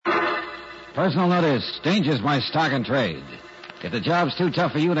Personal notice. Danger's my stock and trade. If the job's too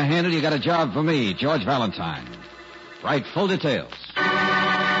tough for you to handle, you got a job for me, George Valentine. Write full details.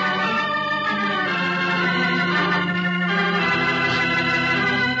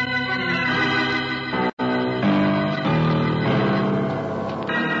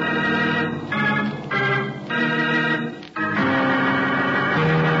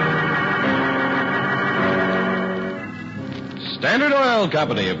 Standard Oil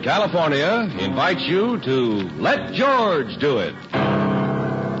Company of California invites you to Let George Do It.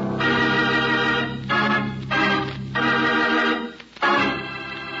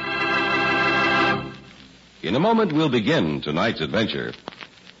 In a moment, we'll begin tonight's adventure.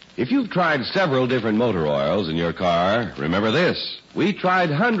 If you've tried several different motor oils in your car, remember this. We tried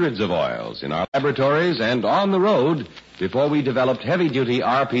hundreds of oils in our laboratories and on the road before we developed heavy-duty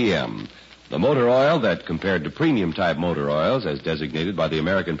RPM, the motor oil that, compared to premium-type motor oils, as designated by the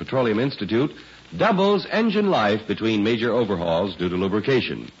American Petroleum Institute, doubles engine life between major overhauls due to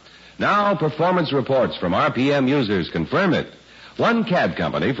lubrication. Now, performance reports from RPM users confirm it. One cab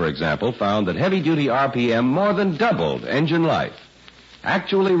company, for example, found that heavy-duty RPM more than doubled engine life.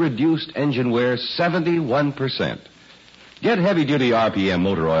 Actually reduced engine wear 71%. Get heavy-duty RPM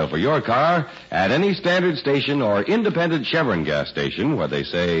motor oil for your car at any standard station or independent Chevron gas station where they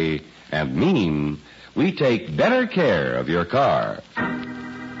say and mean, we take better care of your car.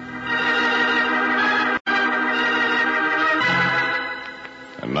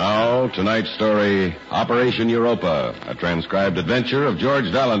 And now, tonight's story, Operation Europa, a transcribed adventure of George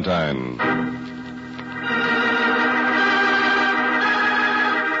Valentine.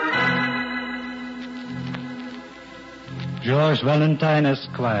 George Valentine,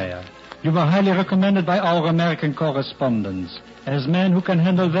 Esquire. You were highly recommended by our American correspondents as man who can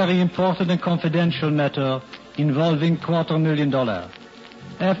handle very important and confidential matter involving $250,000.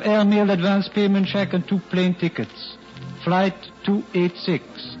 Have airmail advance payment check and 2 plane tickets. Flight 286.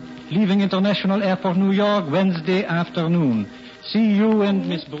 Leaving International Airport, New York, Wednesday afternoon. See you and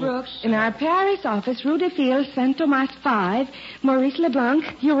Miss Brooks. In our Paris office, Rue de Field, Saint Thomas 5, Maurice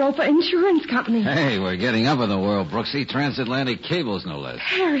LeBlanc, Europa Insurance Company. Hey, we're getting up in the world, Brooksy. Transatlantic cables, no less.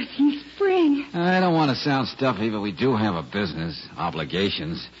 Paris in spring. I don't want to sound stuffy, but we do have a business,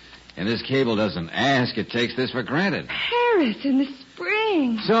 obligations. And this cable doesn't ask, it takes this for granted. Paris in the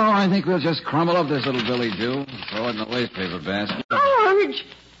spring. So I think we'll just crumble up this little Billy Jew, throw it in the wastepaper basket. George!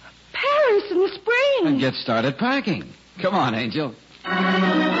 Paris in the spring. And get started packing. Come on, Angel.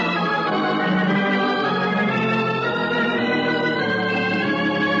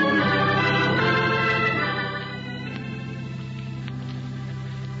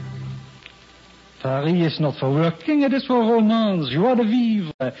 Paris is not for working, it is for romance, joie de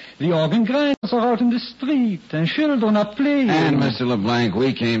vivre. The organ grinders are out in the street, and children are playing. And, Mr. LeBlanc,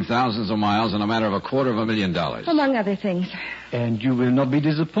 we came thousands of miles in a matter of $250,000. Among other things. And you will not be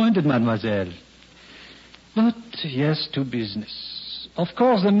disappointed, mademoiselle. But, yes, to business. Of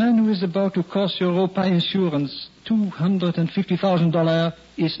course, the man who is about to cost Europa Insurance $250,000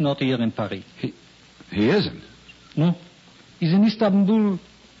 is not here in Paris. He isn't? No. He's in Istanbul.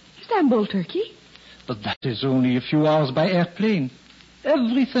 Istanbul, Turkey? But that is only a few hours by airplane.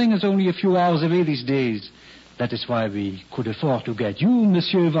 Everything is only a few hours away these days. That is why we could afford to get you,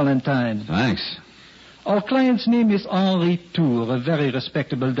 Monsieur Valentine. Thanks. Our client's name is Henri Tour, a very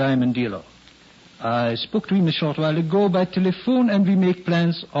respectable diamond dealer. I spoke to him a short while ago by telephone, and we make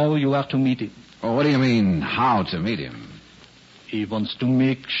plans how you are to meet him. Well, what do you mean, how to meet him? He wants to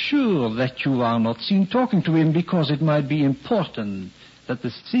make sure that you are not seen talking to him because it might be important that the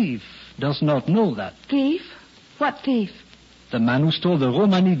thief does not know that. Thief? What thief? The man who stole the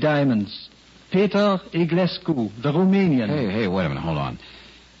Romani diamonds. Peter Eglescu, the Romanian. Hey, wait a minute, hold on.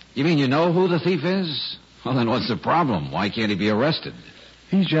 You mean you know who the thief is? Well, then what's the problem? Why can't he be arrested?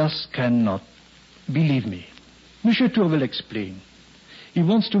 He just cannot. Believe me. Monsieur Tour will explain. He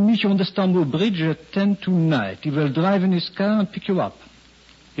wants to meet you on the Istanbul Bridge at 10 tonight. He will drive in his car and pick you up.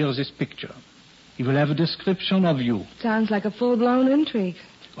 Here's his picture. He will have a description of you. Sounds like a full-blown intrigue.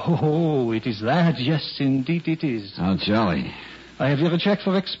 Oh, it is that. Yes, indeed it is. How jolly. I have here a check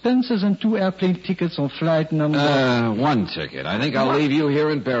for expenses and 2 airplane tickets on flight number... 1 ticket. I think I'll leave you here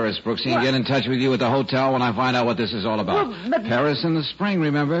in Paris, Brooksy, and get in touch with you at the hotel when I find out what this is all about. Well, but... Paris in the spring,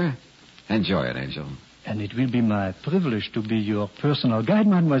 remember? Enjoy it, Angel. And it will be my privilege to be your personal guide,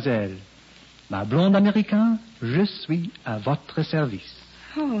 mademoiselle. Ma blonde américain, je suis à votre service.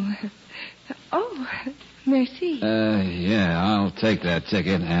 Oh, merci. Yeah, I'll take that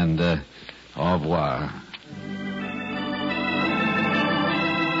ticket and, au revoir.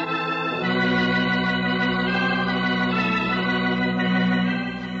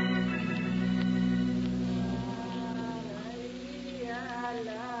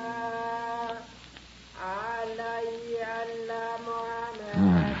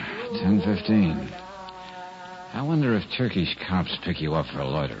 10:15. I wonder if Turkish cops pick you up for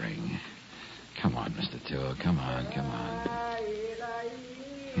loitering. Come on, Mr. Tour. Come on.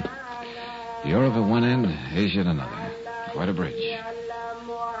 Europe at one end, Asia at another. Quite a bridge.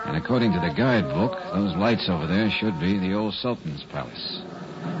 And according to the guidebook, those lights over there should be the old Sultan's palace.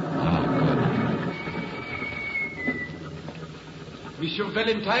 Oh, good. Monsieur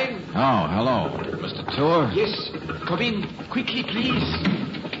Valentine? Oh, hello. Mr. Tour? Yes. Come in. Quickly, please.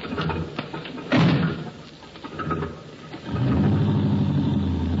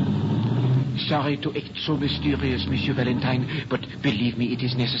 Sorry to act so mysterious, Monsieur Valentine, but believe me, it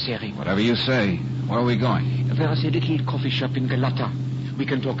is necessary. Whatever you say. Where are we going? There is a little coffee shop in Galata. We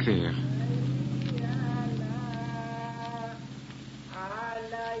can talk there.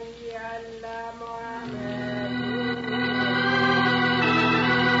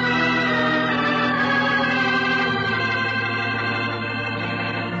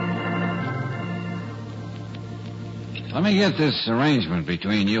 Let me get this arrangement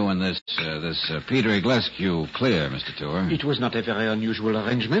between you and this Peter Iglescu clear, Mr. Tour. It was not a very unusual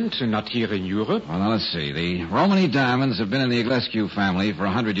arrangement, not here in Europe. Well, now, let's see. The Romany diamonds have been in the Iglescu family for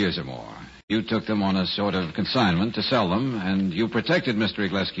 100 years or more. You took them on a sort of consignment to sell them, and you protected Mr.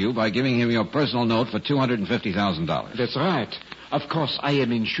 Iglescu by giving him your personal note for $250,000. That's right. Of course, I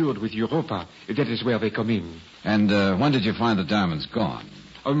am insured with Europa. That is where they come in. And when did you find the diamonds gone?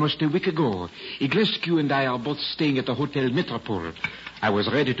 Almost a week ago. Iglescu and I are both staying at the Hotel Metropole. I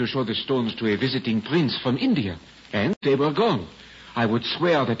was ready to show the stones to a visiting prince from India, and they were gone. I would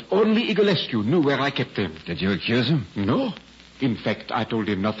swear that only Iglescu knew where I kept them. Did you accuse him? No. In fact, I told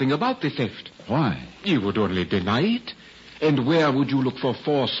him nothing about the theft. Why? He would only deny it. And where would you look for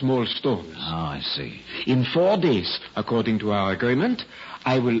 4 small stones? Oh, I see. In 4 days, according to our agreement,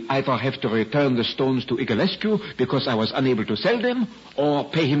 I will either have to return the stones to Iglescu because I was unable to sell them, or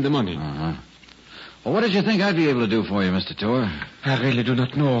pay him the money. Uh-huh. Well, what did you think I'd be able to do for you, Mr. Tour? I really do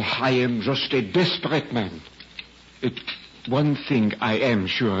not know. I am just a desperate man. One thing I am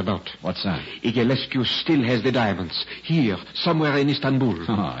sure about. What's that? Iglescu still has the diamonds. Here, somewhere in Istanbul.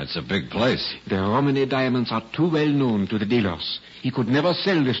 Oh, it's a big place. The Romany diamonds are too well known to the dealers. He could never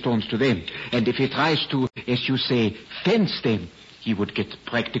sell the stones to them. And if he tries to, as you say, fence them, he would get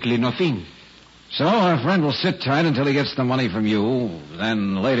practically nothing. So our friend will sit tight until he gets the money from you,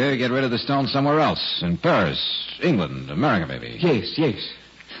 then later get rid of the stones somewhere else, in Paris, England, America maybe. Yes.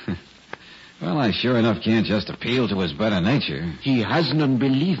 Well, I sure enough can't just appeal to his better nature. He has none,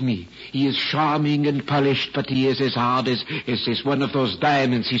 believe me. He is charming and polished, but he is as hard as one of those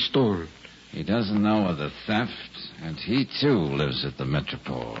diamonds he stole. He doesn't know of the theft, and he too lives at the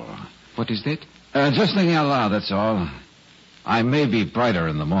Metropole. What is that? Just thinking out loud, that's all. I may be brighter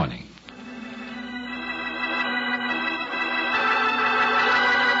in the morning.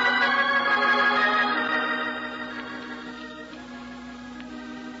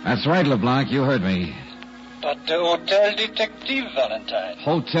 That's right, LeBlanc. You heard me. But the hotel detective, Valentine.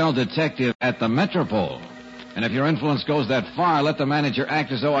 Hotel detective at the Metropole. And if your influence goes that far, let the manager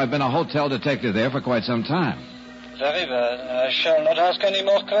act as though I've been a hotel detective there for quite some time. Very well. I shall not ask any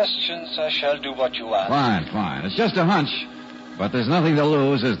more questions. I shall do what you ask. Fine. It's just a hunch. But there's nothing to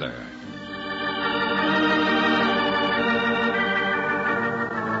lose, is there?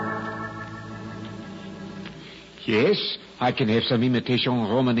 Yes, I can have some imitation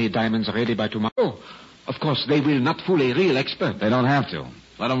Romany diamonds ready by tomorrow. Of course, they will not fool a real expert. They don't have to.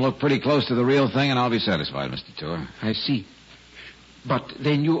 Let them look pretty close to the real thing, and I'll be satisfied, Mr. Tour. I see. But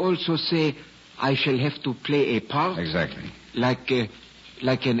then you also say I shall have to play a part? Exactly. Like an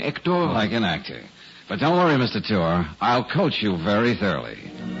actor? Like an actor. But don't worry, Mr. Tour. I'll coach you very thoroughly.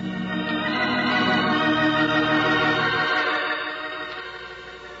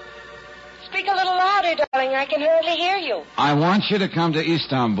 Speak a little louder, darling. I can hardly hear you. I want you to come to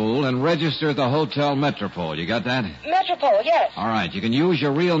Istanbul and register at the Hotel Metropole. You got that? Metropole, yes. All right. You can use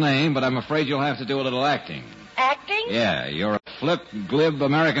your real name, but I'm afraid you'll have to do a little acting. Acting? Yeah, you're a flip, glib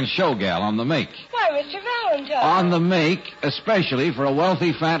American show gal on the make. Why, Mr. Valentine. On the make, especially for a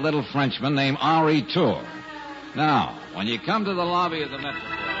wealthy, fat little Frenchman named Henri Tour. Now, when you come to the lobby of the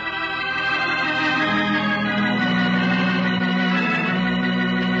Metropole...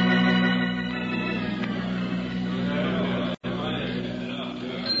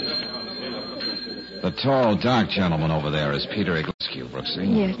 The tall, dark gentleman over there is Peter Iglescu, Brooksy.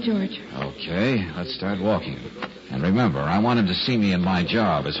 Yes, George. Okay, let's start walking. And remember, I want him to see me in my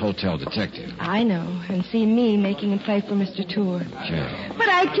job as hotel detective. I know, and see me making a play for Mr. Tour. Okay. But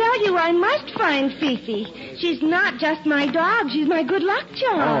I tell you, I must find Fifi. She's not just my dog. She's my good luck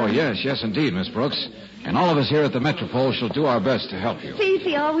charm. Oh, yes, indeed, Miss Brooks. And all of us here at the Metropole shall do our best to help you.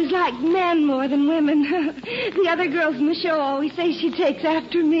 Fifi always liked men more than women. The other girls in the show always say she takes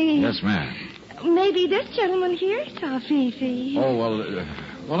after me. Yes, ma'am. Maybe this gentleman here saw Fifi. Oh,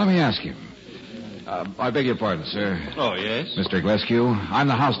 well, let me ask you. I beg your pardon, sir. Oh, yes? Mr. Iglescu, I'm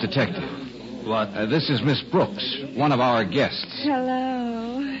the house detective. What? This is Miss Brooks, one of our guests.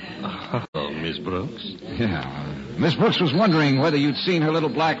 Hello. Oh, Miss Brooks? Yeah. Miss Brooks was wondering whether you'd seen her little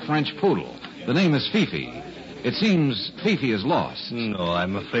black French poodle. The name is Fifi. It seems Fifi is lost. No,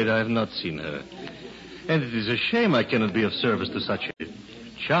 I'm afraid I have not seen her. And it is a shame I cannot be of service to such a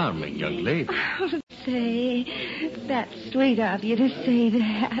charming young lady. Oh, say, that's sweet of you to say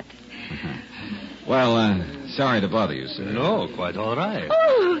that. Well, sorry to bother you, sir. No, quite all right.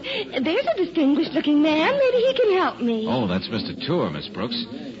 Oh, there's a distinguished-looking man. Maybe he can help me. Oh, that's Mr. Tour, Miss Brooks.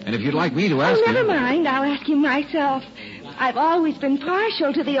 And if you'd like me to ask Oh, never him... mind. I'll ask him myself. I've always been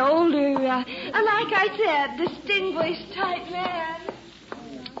partial to the older, like I said, distinguished type man.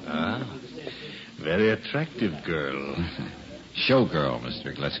 Ah, very attractive girl. Showgirl,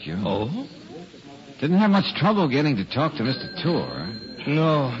 Mr. Iglescu. Oh? Didn't have much trouble getting to talk to Mr. Tour.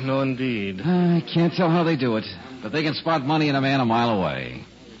 No, indeed. I can't tell how they do it, but they can spot money in a man a mile away.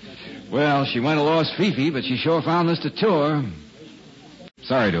 Well, she might have lost Fifi, but she sure found Mr. Tour.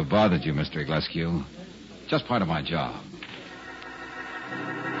 Sorry to have bothered you, Mr. Iglescu. Just part of my job.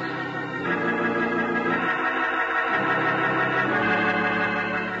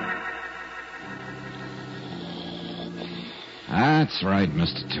 That's right,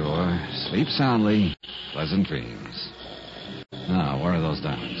 Mr. Tour. Sleep soundly. Pleasant dreams. Now, where are those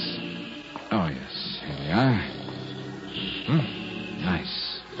diamonds? Oh, yes. Here they are.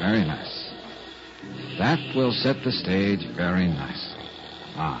 Nice. Very nice. That will set the stage very nicely.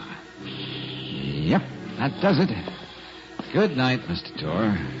 Ah. Yep, that does it. Good night, Mr.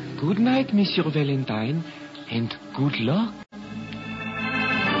 Tour. Good night, Monsieur Valentine, and good luck.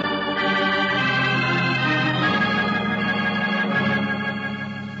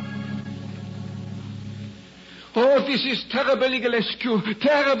 Oh, this is terrible, Iglescu.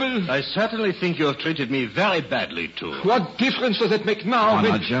 Terrible. I certainly think you have treated me very badly, too. What difference does it make now? Oh,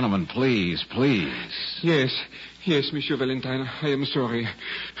 now, gentlemen, please. Yes, Monsieur Valentine. I am sorry.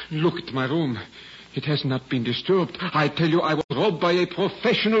 Look at my room. It has not been disturbed. I tell you, I was robbed by a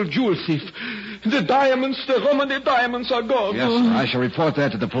professional jewel thief. The diamonds, the Romany diamonds are gone. Yes, sir. I shall report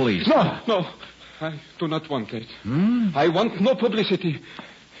that to the police. No. I do not want that. I want no publicity.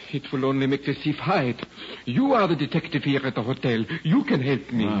 It will only make the thief hide. You are the detective here at the hotel. You can help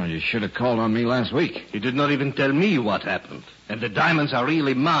me. Well, you should have called on me last week. You did not even tell me what happened. And the diamonds are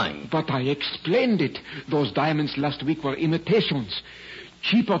really mine. But I explained it. Those diamonds last week were imitations.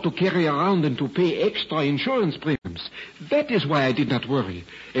 Cheaper to carry around than to pay extra insurance premiums. That is why I did not worry.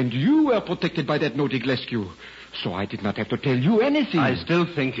 And you were protected by that note, Iglescu. So I did not have to tell you anything. I still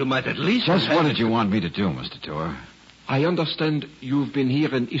think you might at least... Just what did you want me to do, Mr. Tour? I understand you've been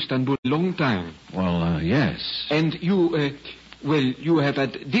here in Istanbul a long time. Well, yes. And you, you have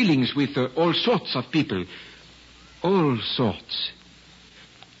had dealings with all sorts of people. All sorts.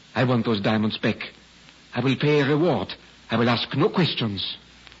 I want those diamonds back. I will pay a reward. I will ask no questions.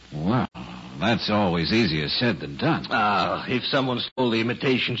 Well, that's always easier said than done. If someone stole the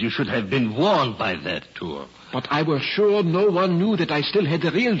imitations, you should have been warned by that, Tour. But I was sure no one knew that I still had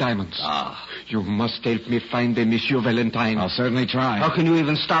the real diamonds. You must help me find them, Monsieur Valentine. I'll certainly try. How can you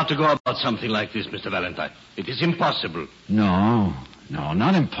even start to go about something like this, Mr. Valentine? It is impossible. No,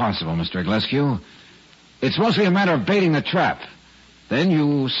 not impossible, Mr. Iglescu. It's mostly a matter of baiting the trap. Then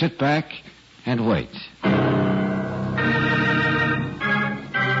you sit back and wait.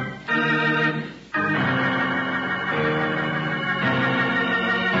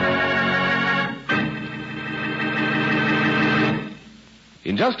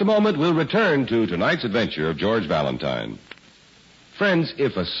 In just a moment, we'll return to tonight's adventure of George Valentine. Friends,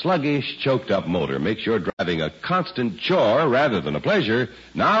 if a sluggish, choked-up motor makes your driving a constant chore rather than a pleasure,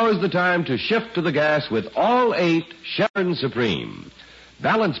 now is the time to shift to the gas with all 8 Chevron Supreme.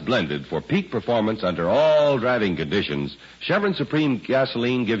 Balance blended for peak performance under all driving conditions, Chevron Supreme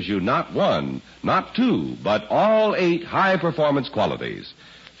gasoline gives you not 1, not 2, but all 8 high-performance qualities.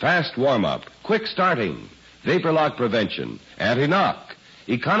 Fast warm-up, quick starting, vapor lock prevention, anti-knock,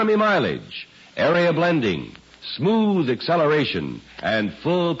 economy mileage, area blending, smooth acceleration, and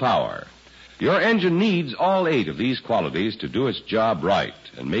full power. Your engine needs all 8 of these qualities to do its job right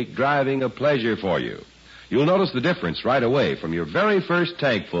and make driving a pleasure for you. You'll notice the difference right away from your very first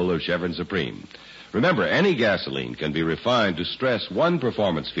tankful of Chevron Supreme. Remember, any gasoline can be refined to stress one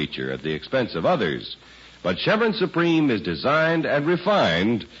performance feature at the expense of others. But Chevron Supreme is designed and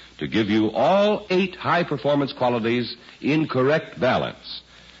refined to give you all 8 high-performance qualities in correct balance.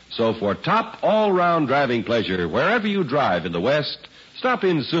 So for top all-round driving pleasure wherever you drive in the West, stop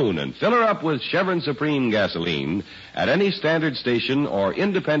in soon and fill her up with Chevron Supreme gasoline at any standard station or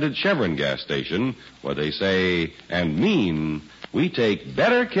independent Chevron gas station where they say and mean we take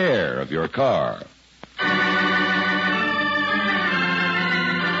better care of your car.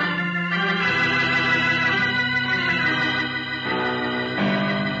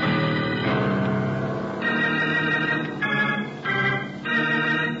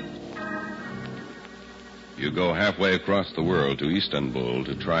 You go halfway across the world to Istanbul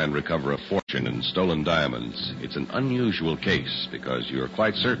to try and recover a fortune in stolen diamonds. It's an unusual case because you're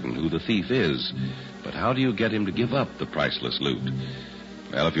quite certain who the thief is. But how do you get him to give up the priceless loot?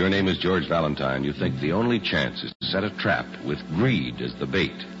 Well, if your name is George Valentine, you think the only chance is to set a trap with greed as the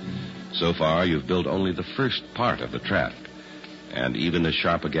bait. So far, you've built only the first part of the trap. And even as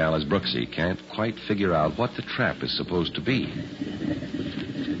sharp a gal as Brooksy can't quite figure out what the trap is supposed to be.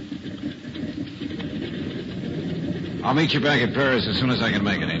 I'll meet you back at Paris as soon as I can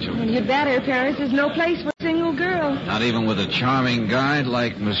make it, Angel. Well, you'd better. Paris is no place for a single girl. Not even with a charming guide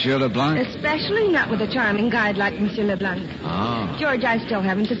like Monsieur Leblanc? Especially not with a charming guide like Monsieur Leblanc. Oh. George, I still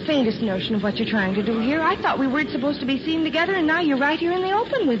haven't the faintest notion of what you're trying to do here. I thought we weren't supposed to be seen together, and now you're right here in the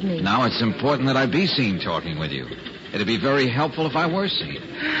open with me. Now it's important that I be seen talking with you. It'd be very helpful if I were seen.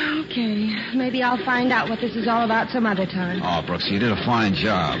 Okay. Maybe I'll find out what this is all about some other time. Oh, Brooks, you did a fine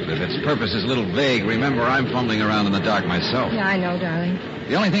job. If its purpose is a little vague, remember I'm fumbling around in the dark myself. Yeah, I know, darling.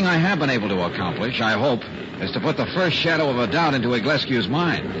 The only thing I have been able to accomplish, I hope, is to put the first shadow of a doubt into Iglescu's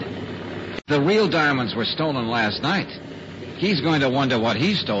mind. If the real diamonds were stolen last night, he's going to wonder what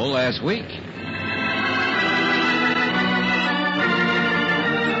he stole last week.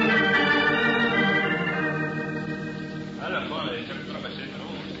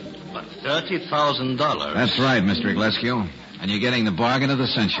 $30,000. That's right, Mr. Iglescu. And you're getting the bargain of the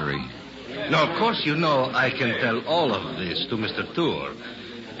century. Now, of course, you know I can tell all of this to Mr. Tour.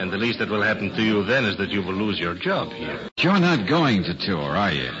 And the least that will happen to you then is that you will lose your job here. You're not going to Tour,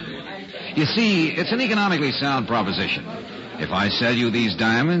 are you? You see, it's an economically sound proposition. If I sell you these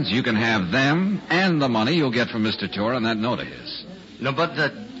diamonds, you can have them and the money you'll get from Mr. Tour on that note of his. No, but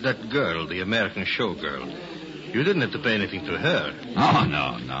that girl, the American showgirl, you didn't have to pay anything to her. Oh,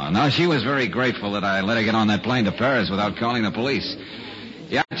 no. No, she was very grateful that I let her get on that plane to Paris without calling the police.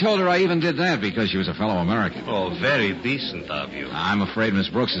 Yeah, I told her I even did that because she was a fellow American. Oh, very decent of you. I'm afraid Miss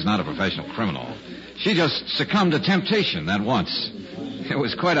Brooks is not a professional criminal. She just succumbed to temptation that once. It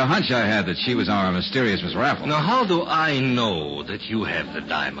was quite a hunch I had that she was our mysterious Miss Raffles. Now, how do I know that you have the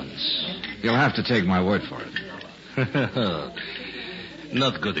diamonds? You'll have to take my word for it.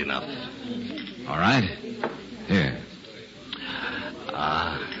 Not good enough. All right. Here.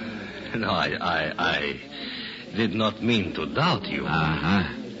 No, I did not mean to doubt you. Uh-huh.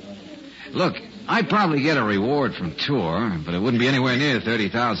 Look, I'd probably get a reward from Tour, but it wouldn't be anywhere near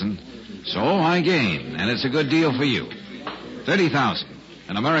 30,000. So I gain, and it's a good deal for you. 30,000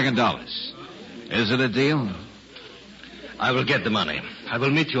 in American dollars. Is it a deal? I will get the money. I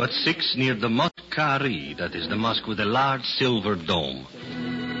will meet you at 6 near the Mosque Kari. That is the mosque with a large silver dome.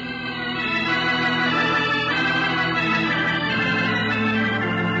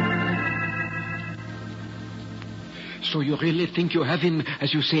 So you really think you have him,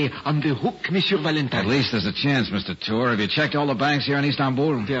 as you say, on the hook, Monsieur Valentine? At least there's a chance, Mr. Tour. Have you checked all the banks here in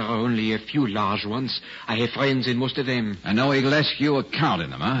Istanbul? There are only a few large ones. I have friends in most of them. And no Iglescu account in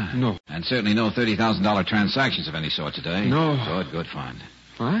them, huh? No. And certainly no $30,000 transactions of any sort today? No. Good, fine.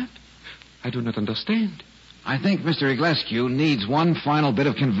 What? I do not understand. I think Mr. Iglescu needs one final bit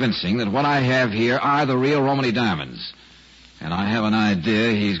of convincing that what I have here are the real Romany diamonds. And I have an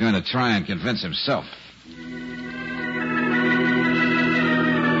idea he's going to try and convince himself.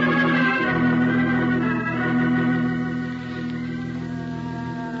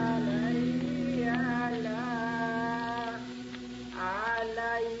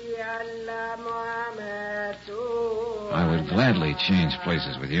 I would gladly change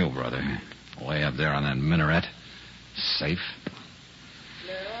places with you, brother. Way up there on that minaret. Safe.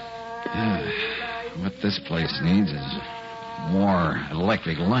 What this place needs is more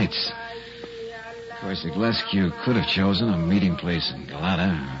electric lights. Of course, Iglescu could have chosen a meeting place in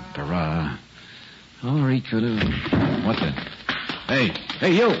Galata or Para. Or he could have... What the... Hey,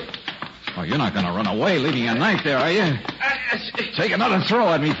 you! Oh, you're not going to run away leaving a knife there, are you? Take another throw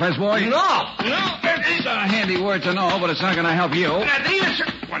at me, Fez boy. No! It's a handy word to know, but it's not going to help you.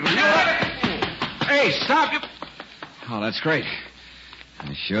 Hey, stop! Oh, that's great.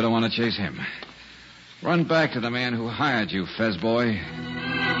 I sure don't want to chase him. Run back to the man who hired you, Fez boy.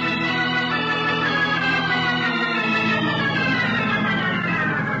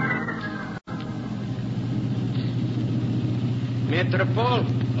 Metropole?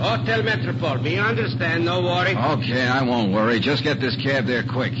 Hotel Metropole. Me understand, no worry. Okay, I won't worry. Just get this cab there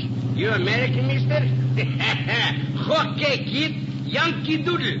quick. You American, mister? Okay, kid. Yankee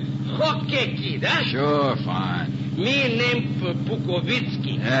Doodle. Okay, kid, huh? Sure, fine. Me name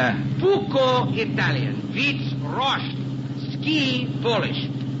Pukovitsky. Yeah. Puko Italian. Vits Rosh. Ski Polish.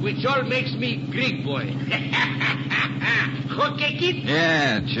 Which all makes me Greek boy. Okay, kid?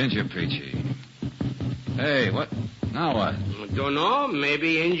 Yeah, Ginger Peachy. Hey, what? Now what? Don't know.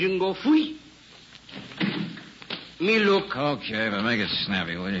 Maybe engine go free. Me look. Okay, but make it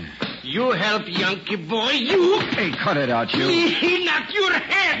snappy, will you? You help, Yankee boy. You. Hey, cut it out, you. He knock your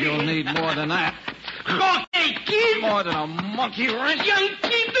head. You'll need more than that. Okay, kid. More than a monkey wrench.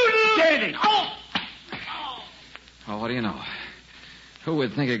 Yankee Doodle. Get it. Oh. Oh, what do you know? Who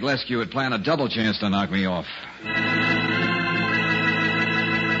would think Iglescu would plan a double chance to knock me off?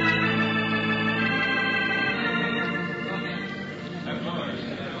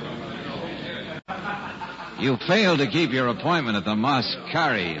 You failed to keep your appointment at the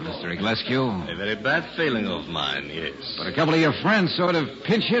Mascari, Mr. Iglescu. A very bad feeling of mine, yes. But a couple of your friends sort of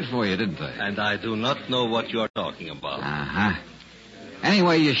pinch hit for you, didn't they? And I do not know what you are talking about. Uh-huh.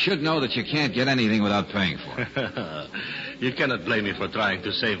 Anyway, you should know that you can't get anything without paying for it. You cannot blame me for trying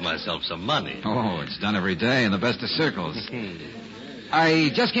to save myself some money. Oh, it's done every day in the best of circles. I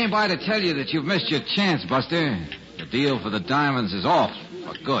just came by to tell you that you've missed your chance, Buster. The deal for the diamonds is off.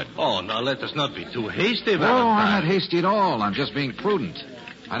 For good. Oh, now let us not be too hasty, No, Valentine. I'm not hasty at all. I'm just being prudent.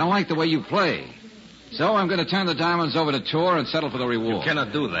 I don't like the way you play. So I'm going to turn the diamonds over to Tor and settle for the reward. You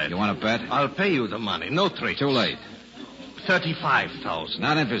cannot do that. You want to bet? I'll pay you the money. No tricks. Too late. 35,000.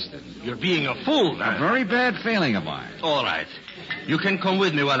 Not interested. You're being a fool, A man. very bad feeling of mine. All right. You can come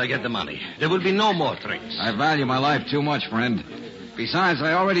with me while I get the money. There will be no more tricks. I value my life too much, friend. Besides,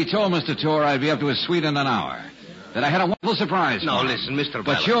 I already told Mr. Tor I'd be up to his suite in an hour. That I had a wonderful surprise No, for him. listen, Mr.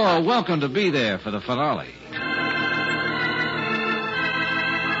 But Valentine. you're welcome to be there for the finale.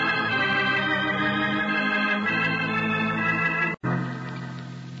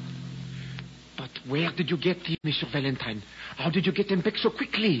 But where did you get them, Monsieur Valentine? How did you get them back so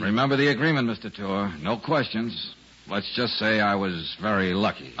quickly? Remember the agreement, Mr. Tor. No questions. Let's just say I was very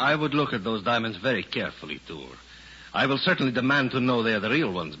lucky. I would look at those diamonds very carefully, Tour. I will certainly demand to know they are the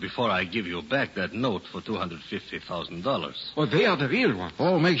real ones before I give you back that note for $250,000. Oh, they are the real ones.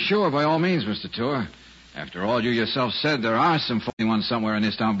 Oh, make sure by all means, Mr. Tor. After all, you yourself said there are some phony ones somewhere in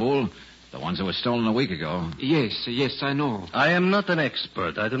Istanbul. The ones that were stolen a week ago. Yes, I know. I am not an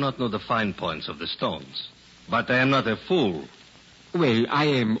expert. I do not know the fine points of the stones. But I am not a fool. Well, I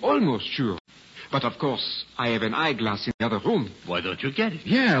am almost sure. But, of course, I have an eyeglass in the other room. Why don't you get it?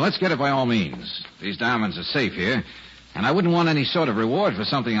 Yeah, let's get it by all means. These diamonds are safe here, and I wouldn't want any sort of reward for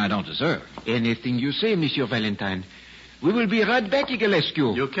something I don't deserve. Anything you say, Monsieur Valentine. We will be right back,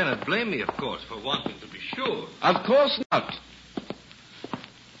 Iglescu. You cannot blame me, of course, for wanting to be sure. Of course not.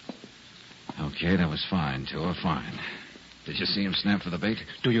 Okay, that was fine, Tor, fine. Did you see him snap for the bait?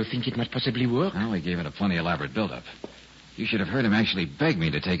 Do you think it might possibly work? Well, he gave it a plenty elaborate build-up. You should have heard him actually beg me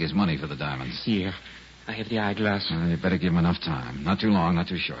to take his money for the diamonds. Here, I have the eyeglass. Well, you better give him enough time. Not too long, not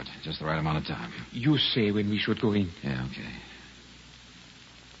too short. Just the right amount of time. You say when we should go in. Yeah, okay.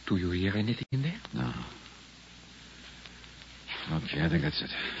 Do you hear anything in there? No. Okay, I think that's it.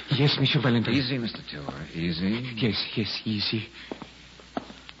 Yes, Monsieur Valentine. Easy, Mr. Tor. Easy. Yes, easy.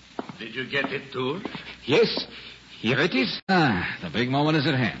 Did you get it, Tour? Yes, here it is. Ah, the big moment is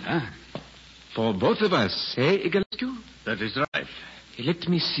at hand, huh? For both of us, eh, Iglescu? That is right. Let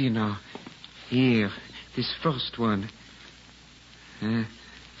me see now. Here, this first one.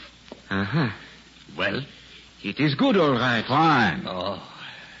 Uh-huh. Well? It is good, all right. Fine. Oh,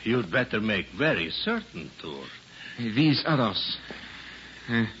 you'd better make very certain, Tour. These others.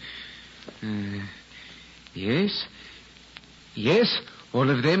 Yes. Yes, all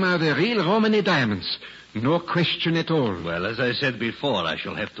of them are the real Romany diamonds. No question at all. Well, as I said before, I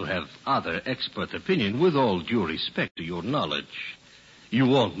shall have to have other expert opinion with all due respect to your knowledge. You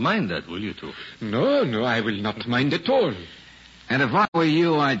won't mind that, will you, Tour? No, I will not mind at all. And if I were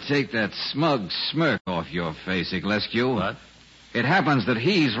you, I'd take that smug smirk off your face, Iglescu. What? It happens that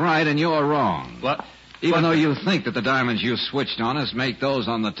he's right and you're wrong. What? Even though you think that the diamonds you switched on us make those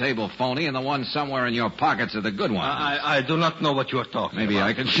on the table phony and the ones somewhere in your pockets are the good ones. I do not know what you are talking Maybe about.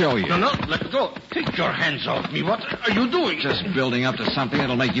 I can show you. No, let go. Take your hands off me. What are you doing? Just building up to something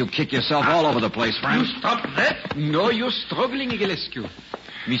that'll make you kick yourself all over the place, friend. You stop that? No, you're struggling, Iglescu.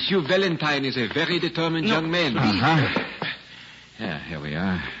 Monsieur Valentine is a very determined young man. Uh-huh. Yeah, here we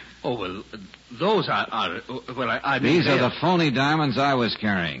are. Oh, well, those are I mean... These are the phony diamonds I was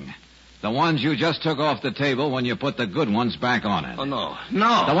carrying. The ones you just took off the table when you put the good ones back on it. Oh, no.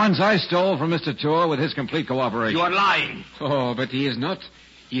 No. The ones I stole from Mr. Tour with his complete cooperation. You are lying. Oh, but he is not.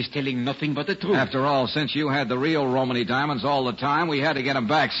 He is telling nothing but the truth. After all, since you had the real Romany diamonds all the time, we had to get them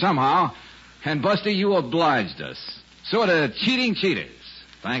back somehow. And, Buster, you obliged us. Sort of cheating cheaters.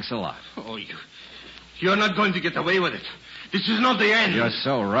 Thanks a lot. Oh, you're not going to get away with it. This is not the end. You're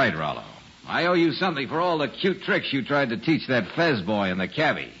so right, Rollo. I owe you something for all the cute tricks you tried to teach that Fez boy in the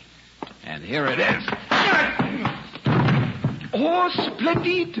cabbie. And here it is. Oh,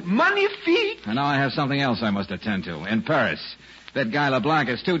 splendid. Magnifique. And now I have something else I must attend to. In Paris. That guy LeBlanc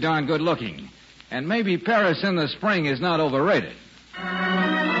is too darn good looking. And maybe Paris in the spring is not overrated.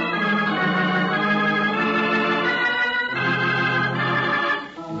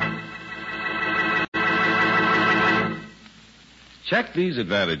 Check these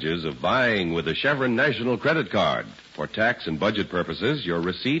advantages of buying with a Chevron National Credit Card. For tax and budget purposes, your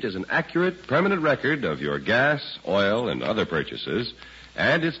receipt is an accurate, permanent record of your gas, oil, and other purchases,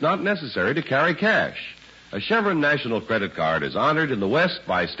 and it's not necessary to carry cash. A Chevron National Credit Card is honored in the West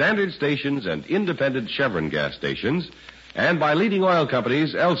by standard stations and independent Chevron gas stations, and by leading oil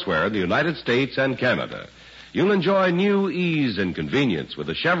companies elsewhere in the United States and Canada. You'll enjoy new ease and convenience with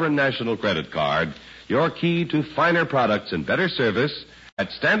a Chevron National Credit Card, your key to finer products and better service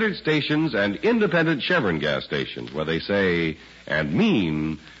at standard stations and independent Chevron gas stations, where they say and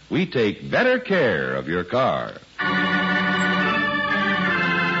mean, we take better care of your car.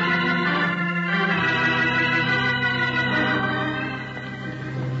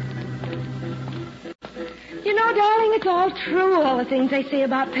 You know, darling, it's all true, all the things they say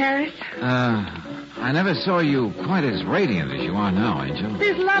about Paris. I never saw you quite as radiant as you are now, Angel.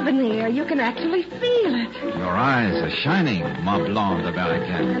 There's love in the air. You can actually feel it. Your eyes are shining, ma blonde de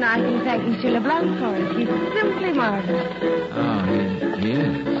Barricade. And I can thank Monsieur Leblanc for it. He's simply marvelous. Oh, he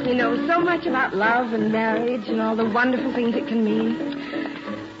is. He knows so much about love and marriage and all the wonderful things it can mean.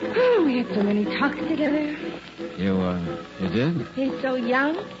 Oh, we had so many talks together. You did? He's so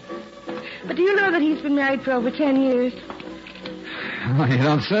young. But do you know that he's been married for over 10 years? Well, you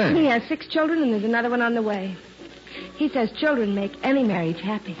don't say. He has 6 children, and there's another one on the way. He says children make any marriage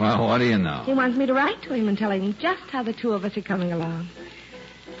happy. Well, what do you know? He wants me to write to him and tell him just how the two of us are coming along.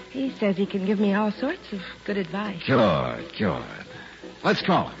 He says he can give me all sorts of good advice. Good. Let's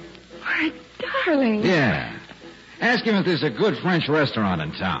call him. Why, darling. Yeah. Ask him if there's a good French restaurant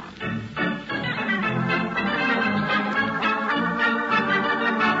in town.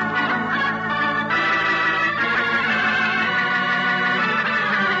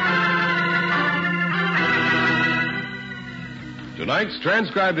 Tonight's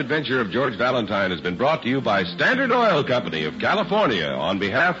transcribed adventure of George Valentine has been brought to you by Standard Oil Company of California on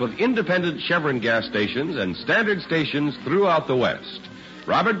behalf of independent Chevron gas stations and standard stations throughout the West.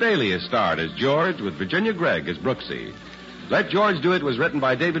 Robert Bailey is starred as George with Virginia Gregg as Brooksy. Let George Do It was written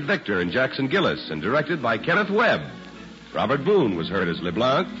by David Victor and Jackson Gillis and directed by Kenneth Webb. Robert Boone was heard as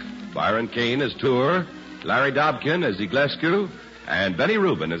LeBlanc, Byron Kane as Tour, Larry Dobkin as Iglescu, and Benny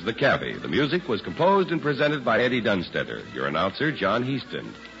Rubin as the cabbie. The music was composed and presented by Eddie Dunstetter. Your announcer, John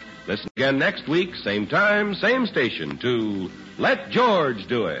Heaston. Listen again next week, same time, same station, to Let George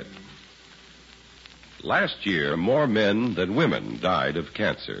Do It. Last year, more men than women died of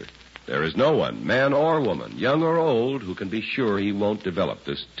cancer. There is no one, man or woman, young or old, who can be sure he won't develop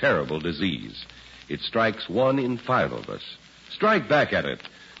this terrible disease. It strikes 1 in 5 of us. Strike back at it.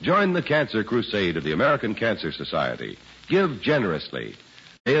 Join the cancer crusade of the American Cancer Society. Give generously.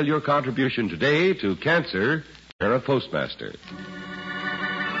 Mail your contribution today to Cancer, care of Postmaster.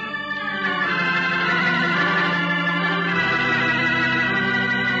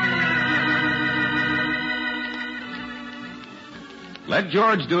 Let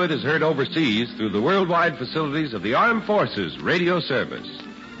George Do It is heard overseas through the worldwide facilities of the Armed Forces Radio Service.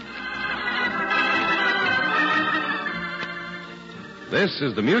 This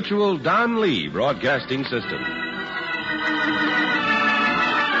is the Mutual Don Lee Broadcasting System.